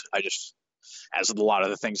experience. I just, as with a lot of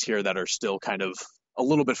the things here that are still kind of a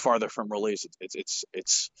little bit farther from release, it's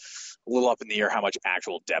a little up in the air how much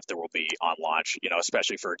actual depth there will be on launch.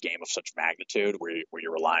 Especially for a game of such magnitude where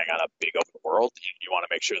you're relying on a big open world. You want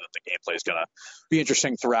to make sure that the gameplay is going to be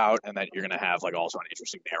interesting throughout, and that you're going to have like also an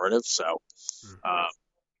interesting narrative. So, I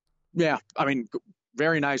mean.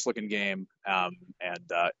 Very nice looking game, I'm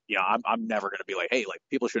never going to be like, hey, like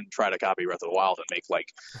people shouldn't try to copy Breath of the Wild and make like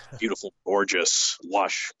beautiful, gorgeous,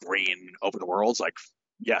 lush, green open worlds. Like,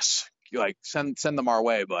 yes, like send them our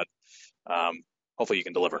way, but hopefully you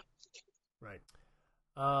can deliver. Right.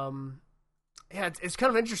 It's kind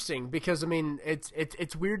of interesting because I mean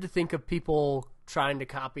it's weird to think of people trying to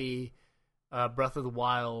copy Breath of the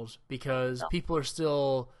Wild because people are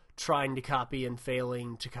still trying to copy and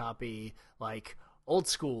failing to copy like old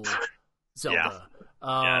school Zelda.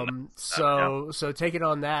 So taking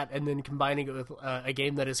on that and then combining it with a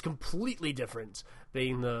game that is completely different,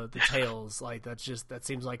 being the Tales, like that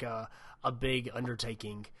seems like a big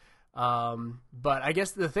undertaking. But I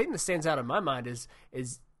guess the thing that stands out in my mind is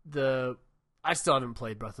I still haven't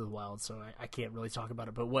played Breath of the Wild, so I can't really talk about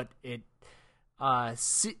it. But what it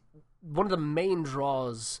one of the main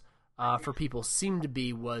draws for people seemed to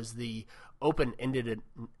be was the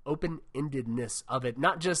open-endedness of it.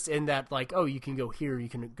 Not just in that, like, oh, you can go here, you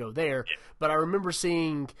can go there. But I remember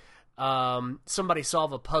seeing somebody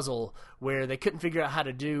solve a puzzle where they couldn't figure out how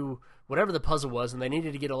to do whatever the puzzle was, and they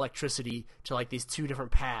needed to get electricity to like these two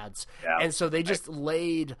different pads. And so they just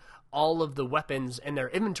laid all of the weapons and their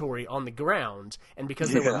inventory on the ground, and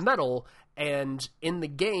because they were metal, and in the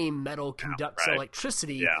game metal conducts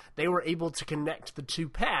electricity, they were able to connect the two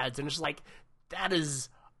pads, and it's like, that is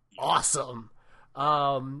awesome.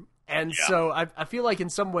 So I feel like in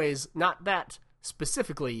some ways, not that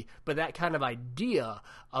specifically, but that kind of idea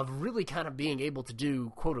of really kind of being able to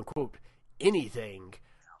do quote unquote anything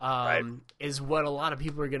is what a lot of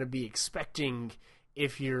people are going to be expecting.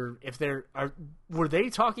 Were they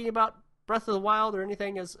talking about Breath of the Wild or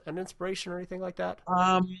anything as an inspiration or anything like that?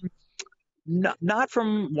 Not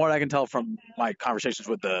from what I can tell from my conversations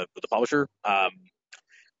with the publisher. But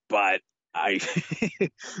I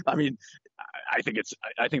mean, I think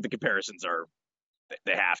the comparisons are,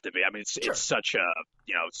 they have to be. I mean, it's such a,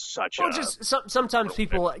 just sometimes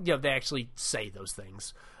people, they actually say those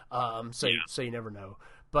things. So you never know.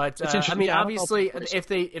 But I mean, obviously, if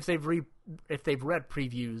they've read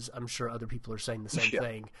previews, I'm sure other people are saying the same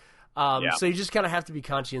thing. So you just kind of have to be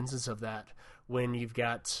conscientious of that when you've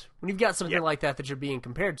got something like that you're being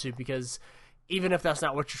compared to, because even if that's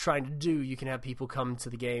not what you're trying to do, you can have people come to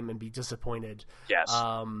the game and be disappointed. Yes.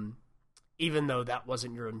 Even though that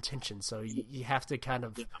wasn't your intention. So you have to kind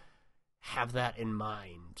of have that in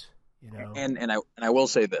mind, And I will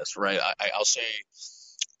say this, right? I'll say,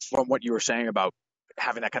 from what you were saying about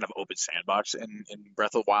having that kind of open sandbox in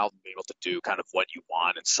Breath of the Wild, and being able to do kind of what you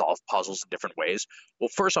want and solve puzzles in different ways. Well,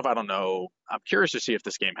 first off, I don't know. I'm curious to see if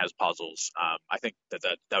this game has puzzles. I think that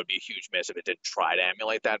would be a huge miss if it didn't try to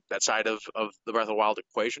emulate that side of the Breath of the Wild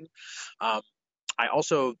equation.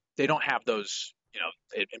 They don't have those.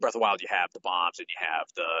 In Breath of the Wild, you have the bombs and you have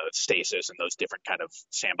the stasis and those different kind of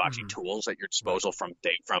sandboxing tools at your disposal from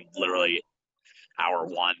literally hour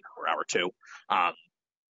 1 or hour 2.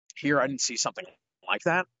 Here, I didn't see something like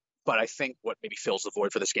that, but I think what maybe fills the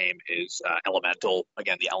void for this game is the elemental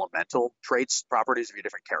traits, properties of your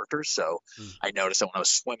different characters. So I noticed that when I was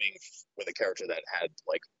swimming with a character that had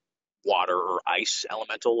like water or ice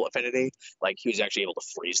elemental affinity, like he was actually able to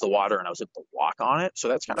freeze the water, and I was able to walk on it. So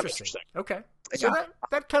that's kind of interesting. Okay, so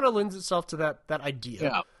that kind of lends itself to that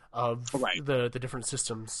idea of the different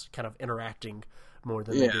systems kind of interacting more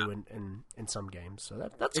than they do in some games. So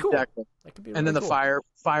that's cool. Exactly. That could be and then cool. the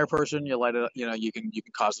fire person, you light it. You can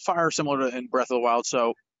cause the fire similar to in Breath of the Wild.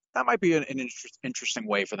 So that might be an interesting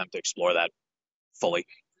way for them to explore that fully.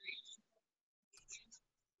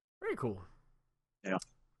 Very cool. Yeah.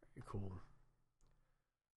 Very cool.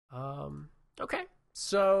 Okay.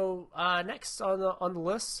 So next on the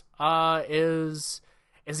list is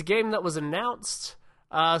a game that was announced.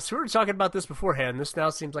 So we were talking about this beforehand. This now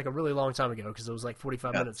seems like a really long time ago because it was like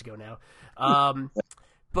 45 minutes ago now.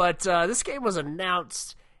 But this game was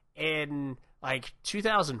announced in like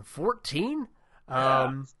 2014.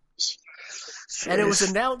 And it was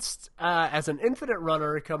announced as an infinite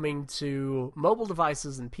runner coming to mobile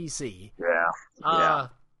devices and PC.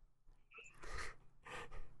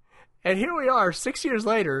 And here we are 6 years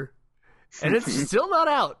later, and it's still not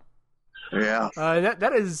out.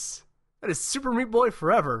 That is Super Meat Boy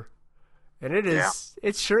Forever, and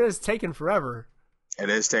it sure is taking forever. It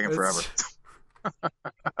is taking forever. I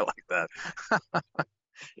like that.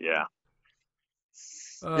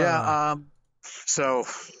 So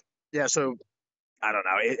I don't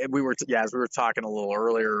know. We were as we were talking a little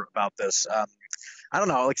earlier about this. I don't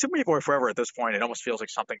know. Like Super Meat Boy Forever at this point, it almost feels like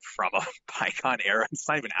something from a bygone era. It's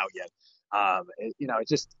not even out yet.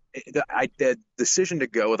 The decision to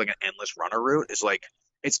go with like an endless runner route is like,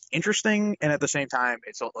 it's interesting, and at the same time,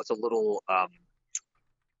 it's a little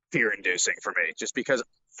fear-inducing for me, just because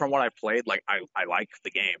from what I've played, like I like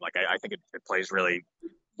the game. Like I think it plays really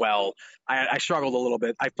well. I struggled a little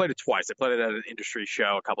bit. I played it twice. I played it at an industry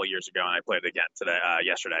show a couple of years ago, and I played it again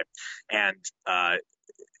yesterday. And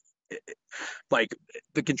like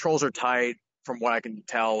the controls are tight from what I can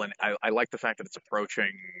tell, and I like the fact that it's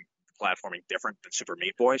approaching platforming different than Super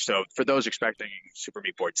Meat Boy. So for those expecting Super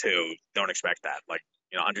Meat Boy 2, don't expect that. Like,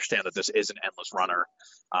 understand that this is an endless runner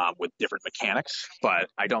with different mechanics, but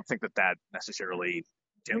I don't think that necessarily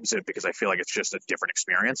dooms it, because I feel like it's just a different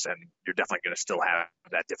experience, and you're definitely going to still have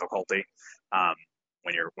that difficulty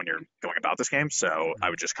when you're going about this game. So I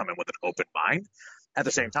would just come in with an open mind. At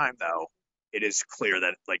the same time, though, it is clear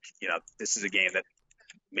that this is a game that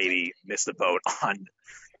maybe missed the boat on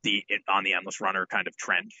the endless runner kind of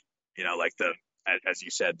trend. Like as you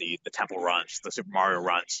said, the temple runs, the Super Mario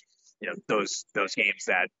runs. Those games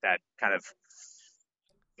that kind of,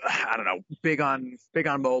 I don't know, big on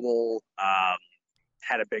mobile,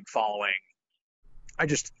 had a big following. I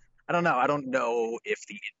don't know. I don't know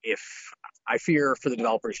if I fear for the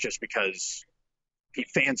developers, just because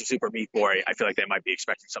fans of Super Meat Boy, I feel like they might be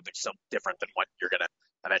expecting something so different than what you're going to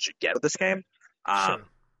eventually get with this game. Sure.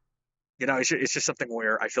 It's just something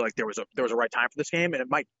where I feel like there was a right time for this game, and it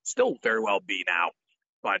might still very well be now,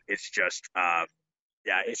 but it's just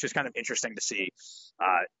it's just kind of interesting to see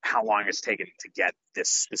how long it's taken to get this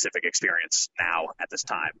specific experience now at this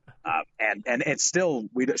time, and it's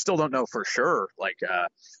we still don't know for sure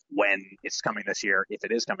when it's coming this year, if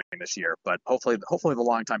it is coming this year, but hopefully the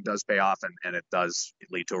long time does pay off, and it does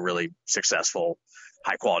lead to a really successful,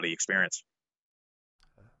 high quality experience.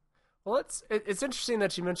 Well, it's interesting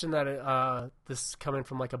that you mentioned that this is coming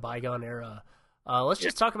from like a bygone era. Let's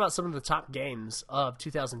just talk about some of the top games of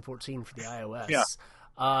 2014 for the iOS.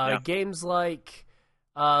 Games like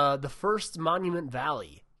the first Monument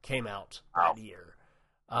Valley came out that year.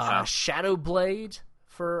 Shadow Blade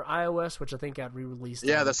for iOS, which I think got re-released.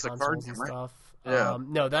 Yeah, that's the card and game, right? stuff. Yeah.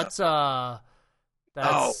 No, that's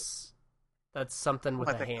something with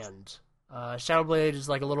a hand. Shadow Blade is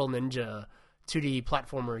like a little ninja 2D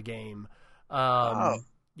platformer game. I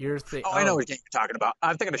know what game you're talking about.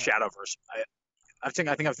 I'm thinking of Shadowverse. I think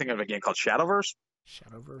I'm thinking of a game called Shadowverse.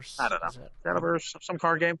 Shadowverse? I don't know. Shadowverse, some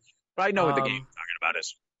card game. But I know what the game you're talking about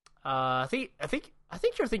is. I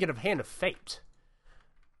think you're thinking of Hand of Fate,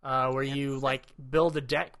 where you like build a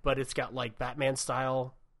deck, but it's got like Batman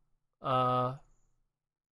style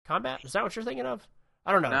combat. Is that what you're thinking of?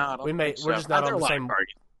 I don't know. No, We're just not on the same.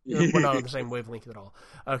 We're not on the same wavelength at all.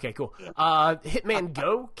 Okay, cool. Hitman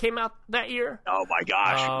Go came out that year. Oh my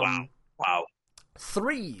gosh! Wow.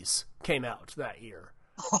 Threes came out that year.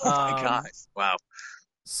 Oh my gosh! Wow.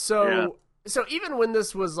 So even when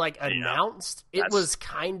this was like announced, it was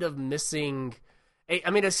kind of missing. I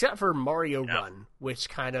mean, except for Mario Run, which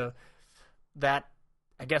kind of I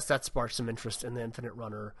guess that sparked some interest in the Infinite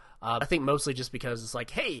Runner. I think mostly just because it's like,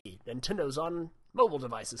 hey, Nintendo's on mobile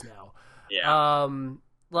devices now. Yeah.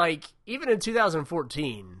 Like even in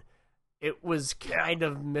 2014, it was kind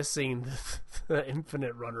of missing the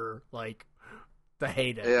Infinite Runner, like the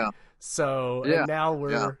heyday. Yeah. So and now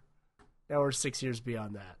we're 6 years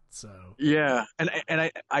beyond that. So and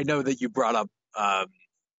I know that you brought up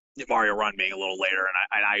Mario Run being a little later,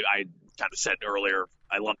 and I kind of said earlier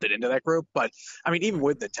I lumped it into that group, but I mean, even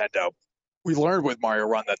with Nintendo, we learned with Mario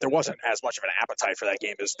Run that there wasn't as much of an appetite for that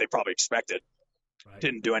game as they probably expected. Right.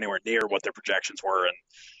 Didn't do anywhere near what their projections were, and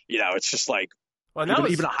it's just like, well, that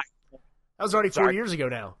was already 4 years ago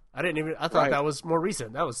now. I thought that was more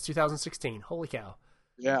recent. That was 2016. Holy cow!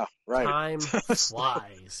 Yeah, right. Time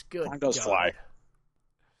flies. Good. Time does fly.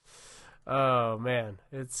 Oh man,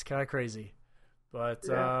 it's kind of crazy, but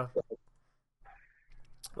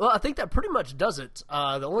well, I think that pretty much does it.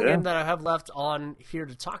 The only game that I have left on here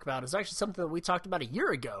to talk about is actually something that we talked about a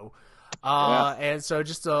year ago. And so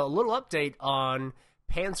just a little update on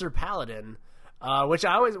Panzer Paladin, which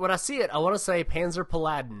when I see it, I want to say Panzer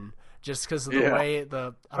Paladin, just because of the way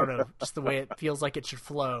I don't know, just the way it feels like it should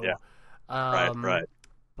flow. Yeah. Right.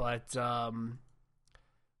 But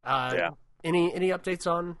any updates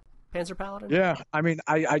on Panzer Paladin? Yeah, I mean,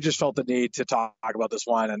 I just felt the need to talk about this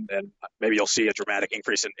one, and maybe you'll see a dramatic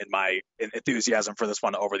increase in my enthusiasm for this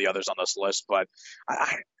one over the others on this list. But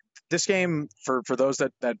this game, for those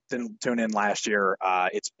that didn't tune in last year,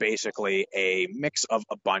 it's basically a mix of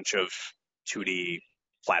a bunch of 2D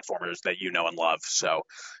platformers that you know and love. So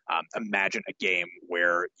imagine a game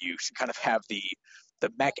where you kind of have the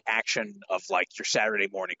mech action of like your Saturday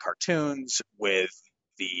morning cartoons with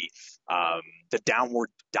the downward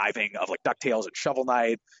diving of like DuckTales and Shovel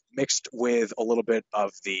Knight, mixed with a little bit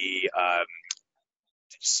of the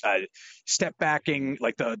step backing,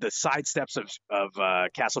 like the side steps of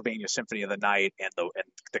Castlevania Symphony of the Night, and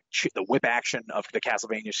the whip action of the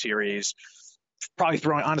Castlevania series. Probably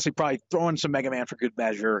throwing some Mega Man for good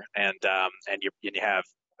measure, and you have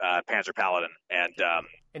Panzer Paladin, and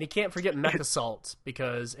you can't forget Mech Assault,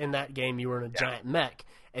 because in that game you were in a giant mech,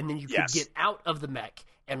 and then you could get out of the mech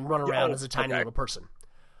and run around as a tiny little person.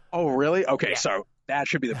 Oh, really? Okay, so that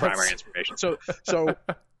should be the primary inspiration. So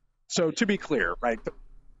to be clear, right?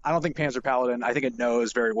 I don't think Panzer Paladin, I think it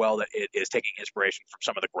knows very well that it is taking inspiration from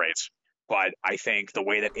some of the greats, but I think the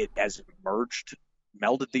way that it has emerged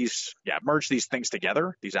merged these things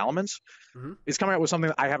together, these elements, is coming out with something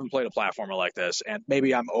that I haven't played a platformer like this. And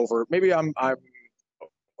maybe I'm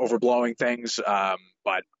overblowing things,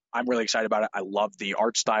 but I'm really excited about it. I love the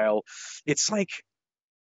art style. It's like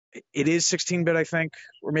it is 16-bit, I think,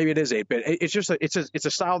 or maybe it is 8-bit. It's just it's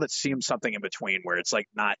a style that seems something in between, where it's like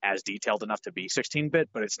not as detailed enough to be 16-bit,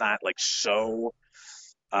 but it's not like so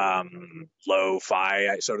lo-fi,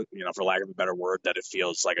 for lack of a better word, that it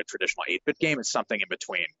feels like a traditional 8-bit game. It's something in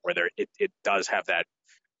between, where it does have that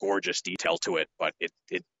gorgeous detail to it, but it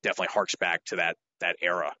definitely harks back to that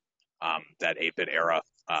era, that 8-bit era,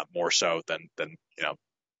 more so than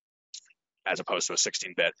as opposed to a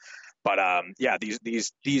 16-bit. But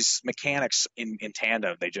these mechanics in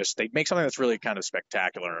tandem, they make something that's really kind of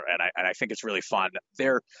spectacular, and I think it's really fun.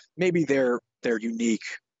 Their unique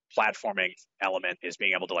platforming element is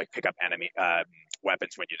being able to like pick up enemy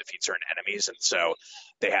weapons when you defeat certain enemies, and so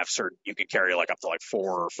they have you can carry like up to like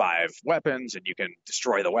 4 or 5 weapons, and you can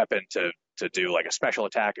destroy the weapon to do like a special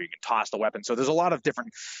attack, or you can toss the weapon. So there's a lot of different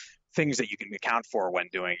things that you can account for when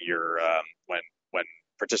doing your when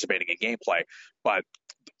participating in gameplay. But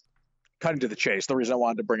cutting to the chase, the reason I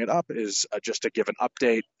wanted to bring it up is just to give an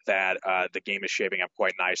update that the game is shaping up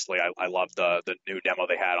quite nicely. I love the new demo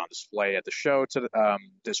they had on display at the show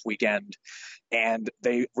this weekend, and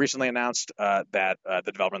they recently announced that the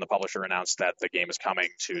developer and the publisher announced that the game is coming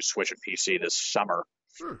to Switch and PC this summer.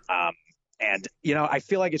 And I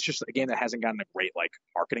feel like it's just a game that hasn't gotten a great like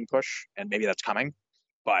marketing push, and maybe that's coming,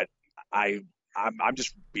 but I'm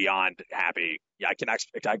just beyond happy. Yeah,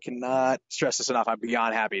 I cannot stress this enough. I'm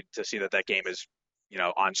beyond happy to see that game is,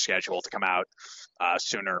 on schedule to come out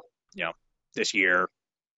sooner, this year.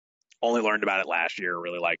 Only learned about it last year,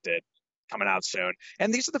 really liked it. Coming out soon.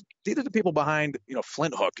 And these are the people behind,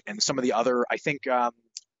 Flint Hook and some of the other, I think,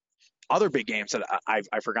 other big games that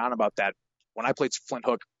I've forgotten about. That when I played Flint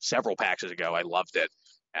Hook several PAXs ago, I loved it.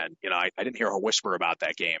 And, I didn't hear a whisper about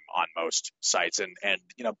that game on most sites. And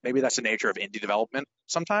maybe that's the nature of indie development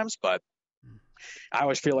sometimes, but I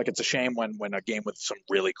always feel like it's a shame when a game with some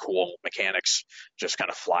really cool mechanics just kind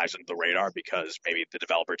of flies under the radar because maybe the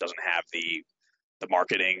developer doesn't have the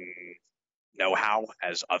marketing know-how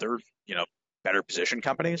as other, better positioned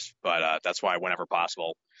companies. But that's why whenever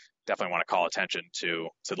possible, definitely want to call attention to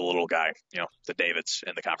the little guy, the Davids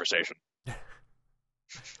in the conversation.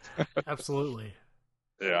 Absolutely.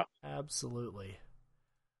 Yeah. Absolutely.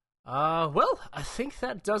 Well, I think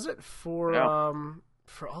that does it for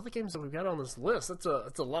all the games that we've got on this list. That's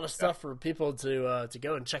a lot of stuff for people to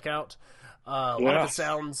go and check out. A lot of it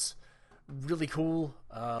sounds really cool.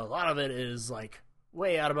 A lot of it is like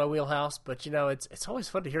way out of my wheelhouse, but it's always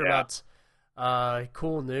fun to hear about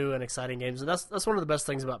cool, new, and exciting games. And that's one of the best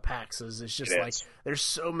things about PAX is it's just like there's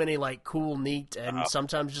so many like cool, neat, and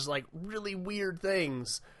sometimes just like really weird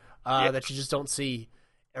things that you just don't see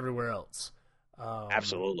everywhere else.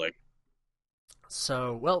 Absolutely.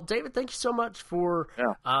 So, well, David, thank you so much for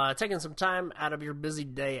taking some time out of your busy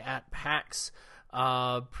day at PAX.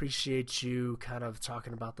 Appreciate you kind of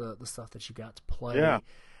talking about the stuff that you got to play. Yeah.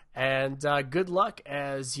 And good luck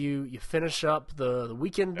as you finish up the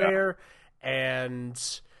weekend there, and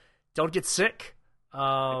don't get sick.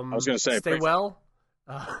 I was going to say, stay well.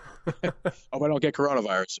 Hope I don't get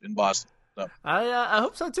coronavirus in Boston. So. I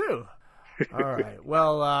hope so too. All right.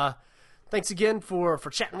 Well, thanks again for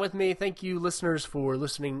chatting with me. Thank you, listeners, for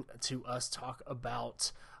listening to us talk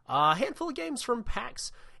about a handful of games from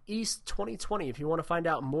PAX East 2020. If you want to find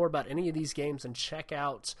out more about any of these games, and check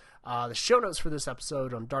out the show notes for this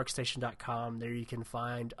episode on darkstation.com. There you can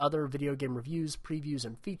find other video game reviews, previews,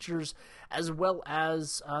 and features, as well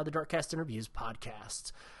as the DarkCast Interviews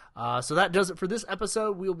podcast. So that does it for this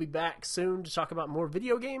episode. We'll be back soon to talk about more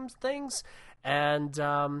video games things. And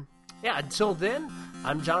until then,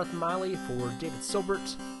 I'm Jonathan Miley for David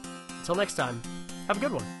Silbert. Until next time, have a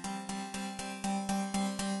good one.